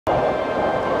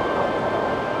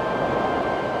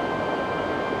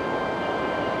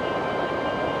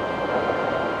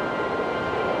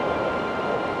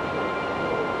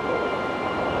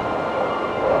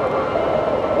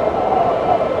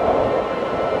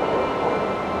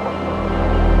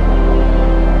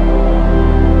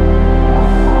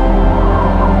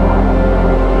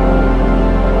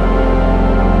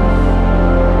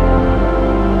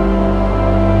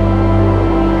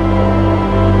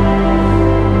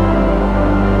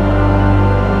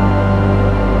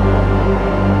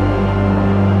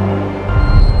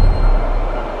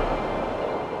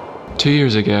2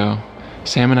 years ago,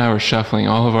 Sam and I were shuffling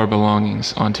all of our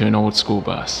belongings onto an old school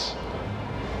bus.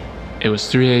 It was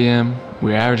 3 a.m., we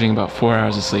were averaging about 4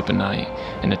 hours of sleep a night,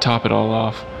 and to top it all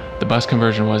off, the bus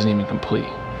conversion wasn't even complete.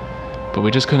 But we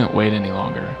just couldn't wait any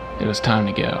longer. It was time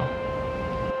to go.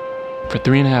 For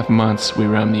 3.5 months, we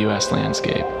roamed the US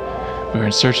landscape. We were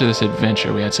in search of this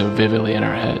adventure we had so vividly in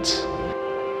our heads.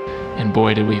 And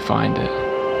boy, did we find it.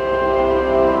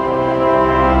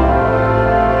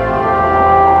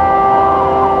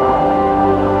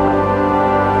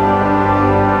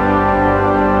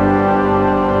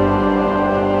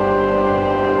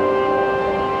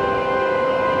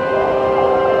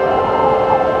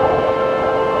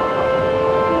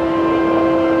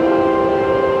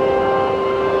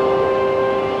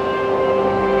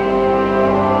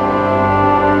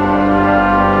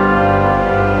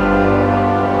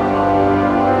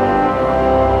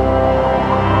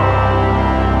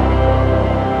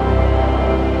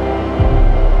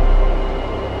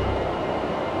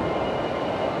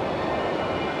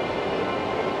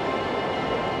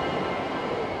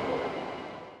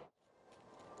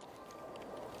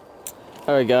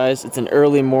 Alright guys, it's an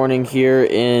early morning here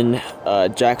in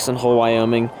Jackson Hole,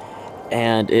 Wyoming,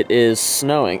 and it is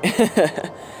snowing.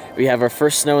 We have our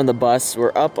first snow in the bus.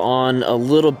 We're up on a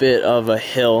little bit of a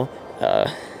hill,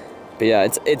 but yeah,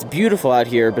 it's beautiful out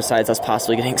here besides us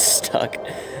possibly getting stuck.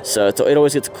 So it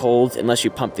always gets cold unless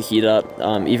you pump the heat up,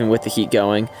 even with the heat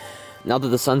going. Now that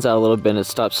the sun's out a little bit and it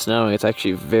stopped snowing, it's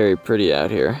actually very pretty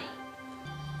out here.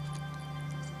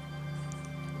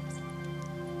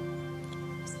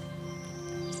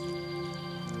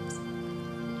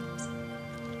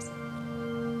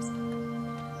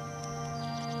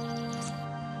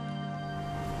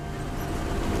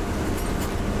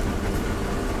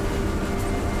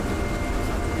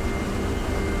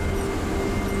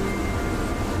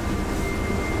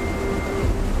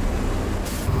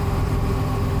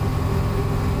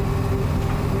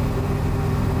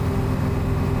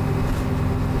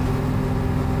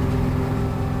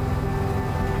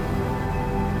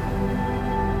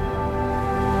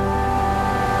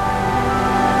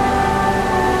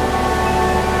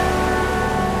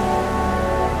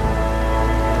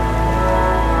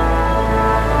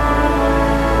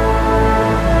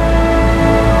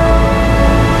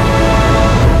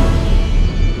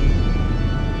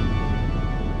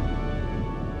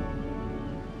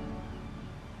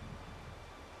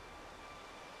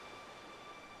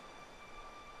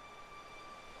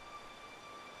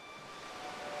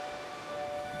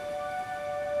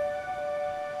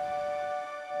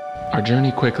 Our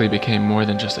journey quickly became more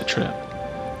than just a trip.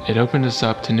 It opened us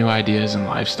up to new ideas and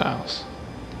lifestyles.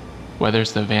 Whether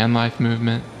it's the van life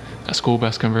movement, a school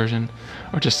bus conversion,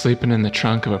 or just sleeping in the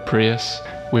trunk of a Prius,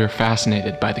 we were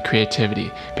fascinated by the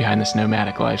creativity behind this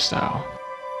nomadic lifestyle.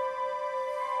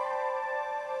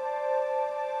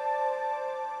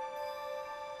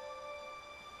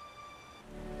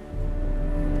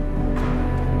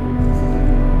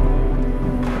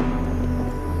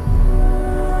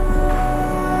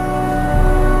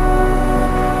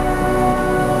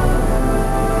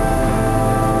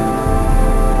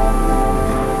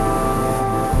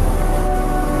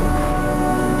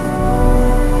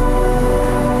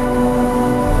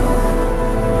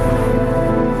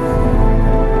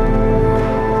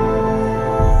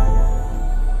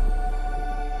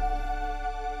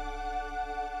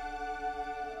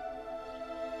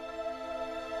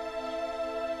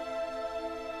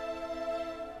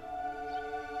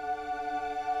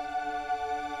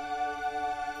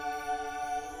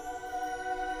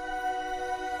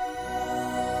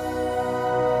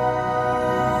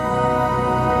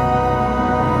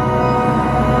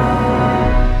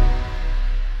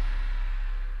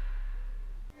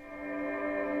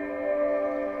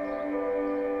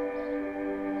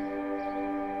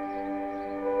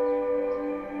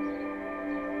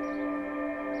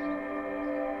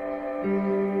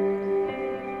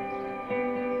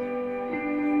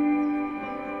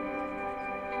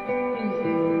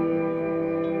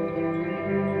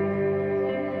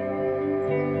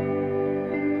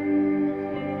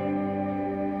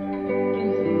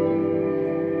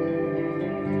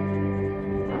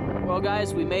 Well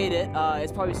guys, we made it.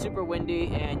 It's probably super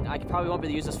windy and I probably won't be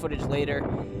able to use this footage later,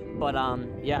 but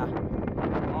yeah,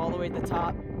 all the way at the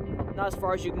top, not as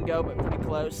far as you can go, but pretty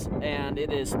close, and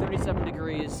it is 37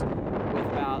 degrees with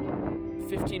about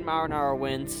 15-mile-an-hour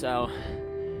winds, so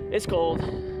it's cold.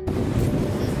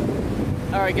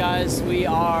 Alright guys, we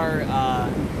are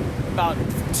about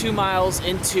 2 miles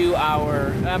into our,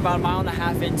 about 1.5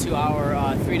 miles into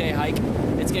our 3-day hike.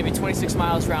 It's going to be 26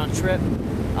 miles round trip.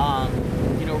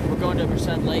 You know, we're going to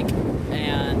Merced Lake,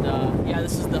 and yeah,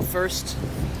 this is the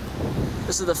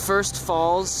first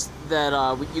falls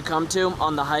that you come to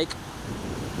on the hike.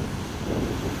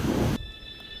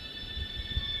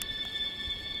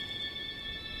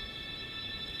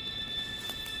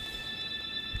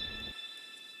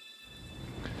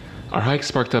 Our hike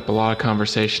sparked up a lot of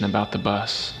conversation about the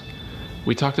bus.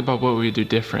 We talked about what we would do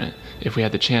different if we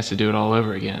had the chance to do it all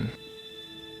over again.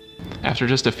 After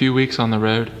just a few weeks on the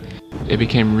road, it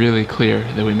became really clear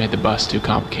that we made the bus too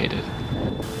complicated.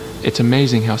 It's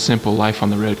amazing how simple life on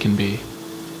the road can be.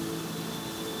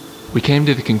 We came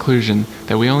to the conclusion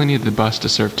that we only needed the bus to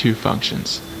serve two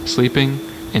functions: sleeping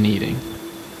and eating.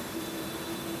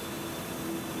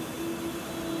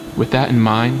 With that in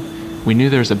mind, we knew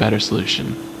there was a better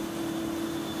solution.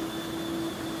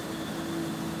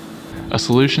 A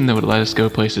solution that would let us go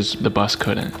places the bus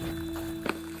couldn't.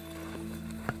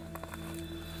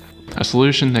 A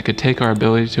solution that could take our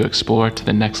ability to explore to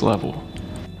the next level.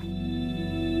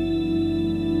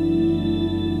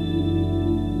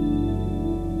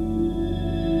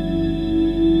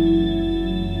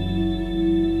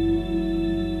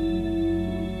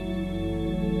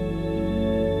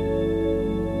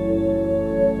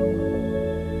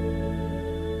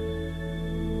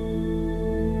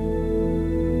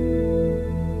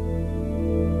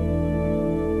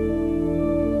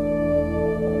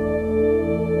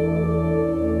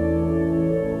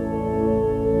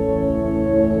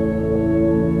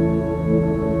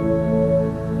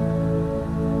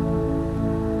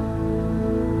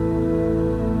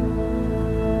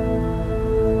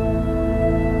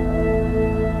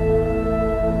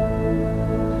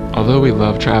 Although we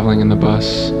love traveling in the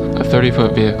bus, a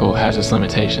 30-foot vehicle has its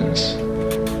limitations.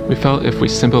 We felt if we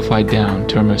simplified down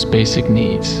to our most basic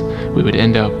needs, we would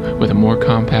end up with a more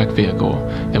compact vehicle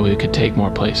that we could take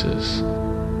more places.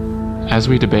 As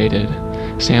we debated,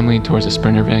 Sam leaned towards a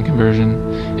Sprinter van conversion,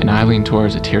 and I leaned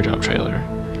towards a teardrop trailer,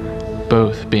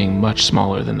 both being much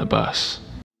smaller than the bus.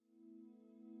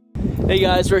 Hey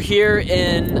guys, we're here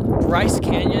in Bryce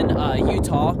Canyon,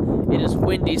 Utah. It is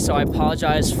windy, so I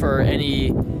apologize for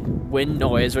any wind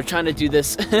noise. We're trying to do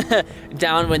this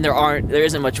down when there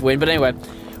isn't much wind, but anyway,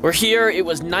 we're here. It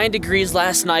was 9 degrees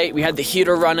last night. We had the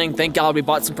heater running. Thank God we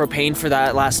bought some propane for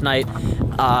that last night.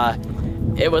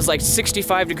 It was like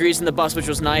 65 degrees in the bus, which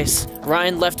was nice.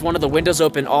 Ryan left one of the windows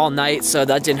open all night, so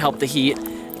that didn't help the heat.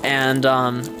 And, you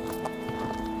want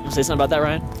to say something about that,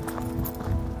 Ryan?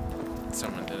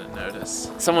 Someone didn't notice.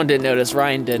 Someone didn't notice.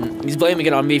 Ryan didn't. He's blaming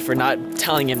it on me for not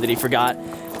telling him that he forgot.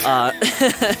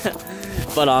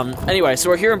 But anyway, so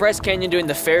we're here in Bryce Canyon doing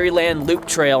the Fairyland Loop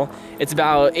Trail. It's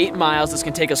about 8 miles. This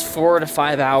can take us 4 to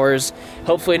 5 hours.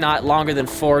 Hopefully not longer than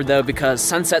 4 though, because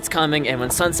sunset's coming, and when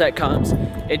sunset comes,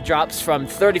 it drops from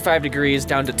 35 degrees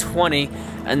down to 20,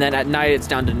 and then at night it's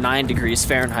down to 9 degrees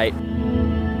Fahrenheit.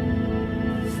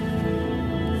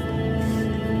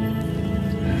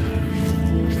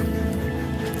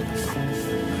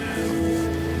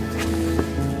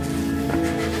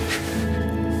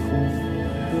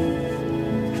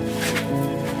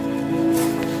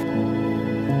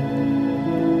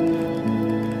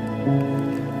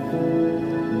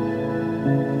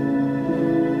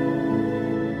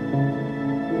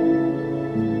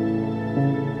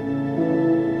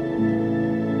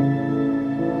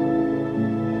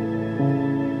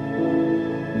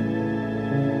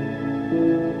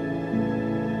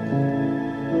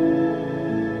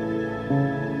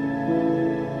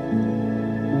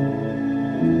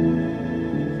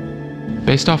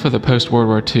 Based off of the post-World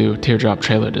War II teardrop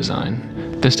trailer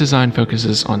design, this design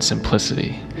focuses on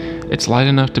simplicity. It's light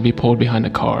enough to be pulled behind a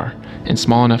car, and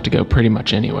small enough to go pretty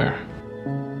much anywhere.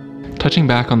 Touching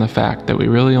back on the fact that we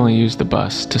really only use the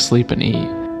bus to sleep and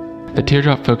eat, the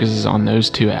teardrop focuses on those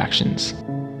two actions.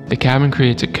 The cabin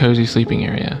creates a cozy sleeping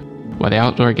area, while the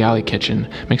outdoor galley kitchen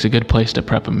makes a good place to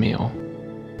prep a meal.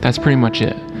 That's pretty much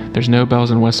it. There's no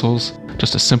bells and whistles,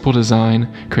 just a simple design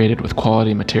created with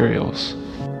quality materials.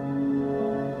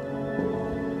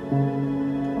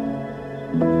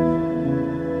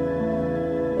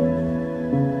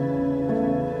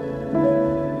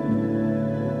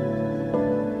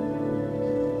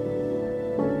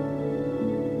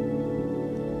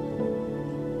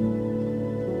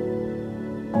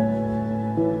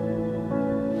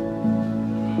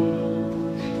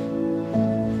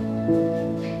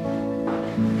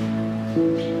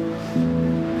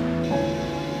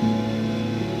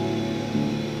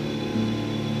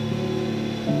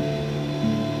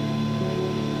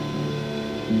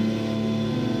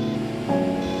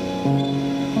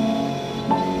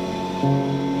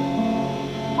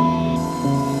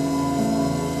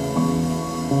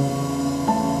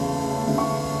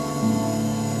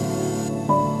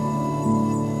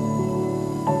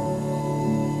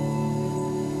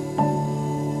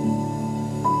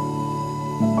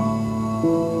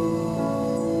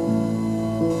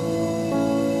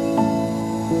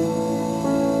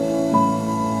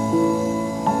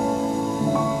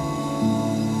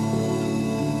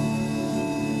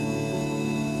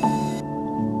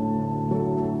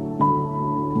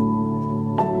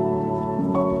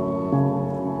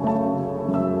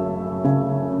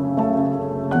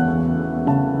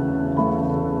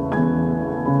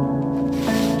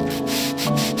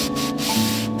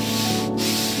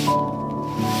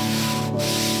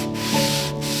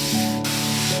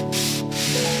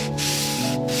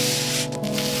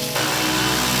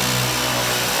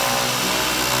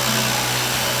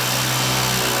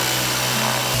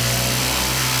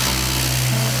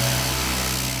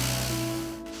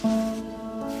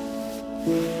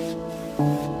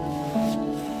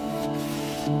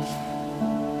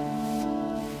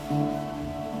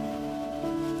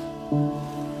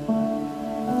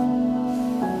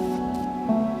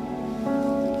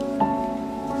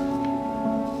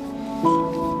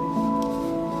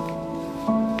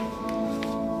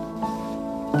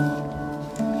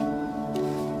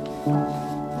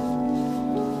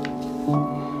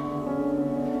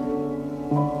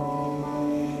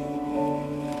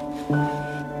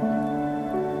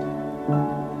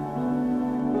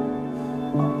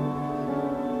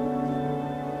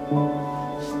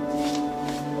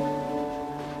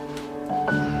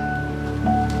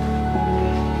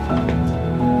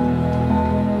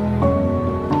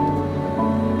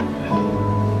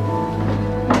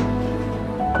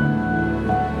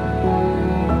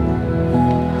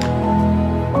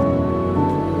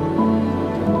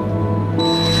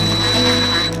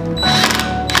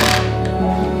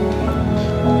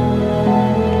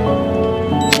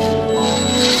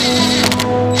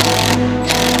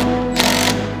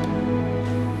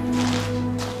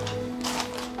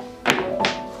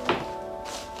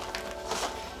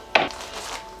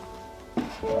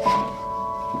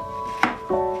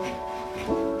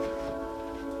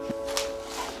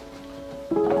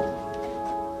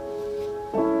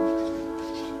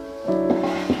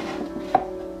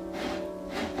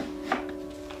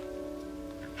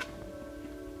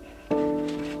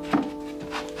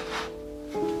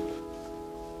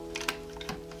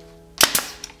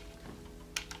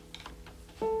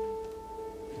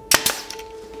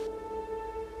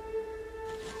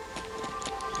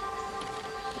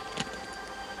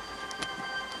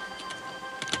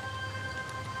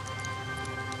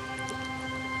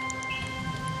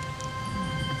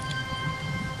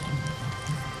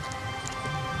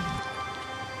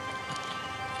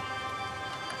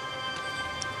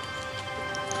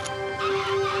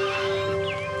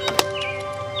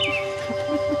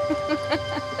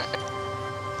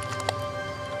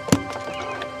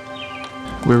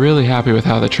 We're really happy with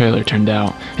how the trailer turned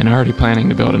out and are already planning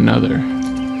to build another.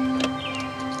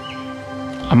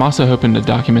 I'm also hoping to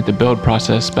document the build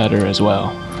process better as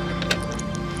well.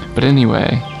 But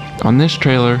anyway, on this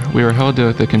trailer we were held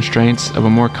to the constraints of a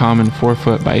more common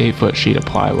 4-foot by 8-foot sheet of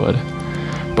plywood.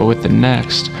 But with the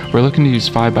next, we're looking to use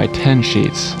 5 by 10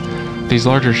 sheets. These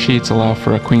larger sheets allow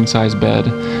for a queen-size bed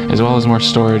as well as more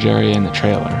storage area in the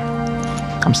trailer.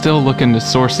 I'm still looking to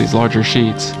source these larger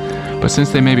sheets, but since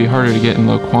they may be harder to get in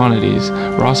low quantities,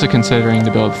 we're also considering to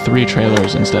build 3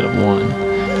 trailers instead of 1.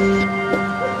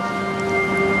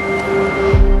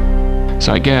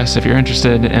 So I guess if you're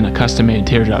interested in a custom-made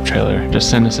teardrop trailer,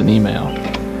 just send us an email.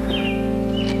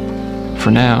 For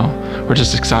now, we're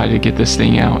just excited to get this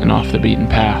thing out and off the beaten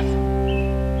path.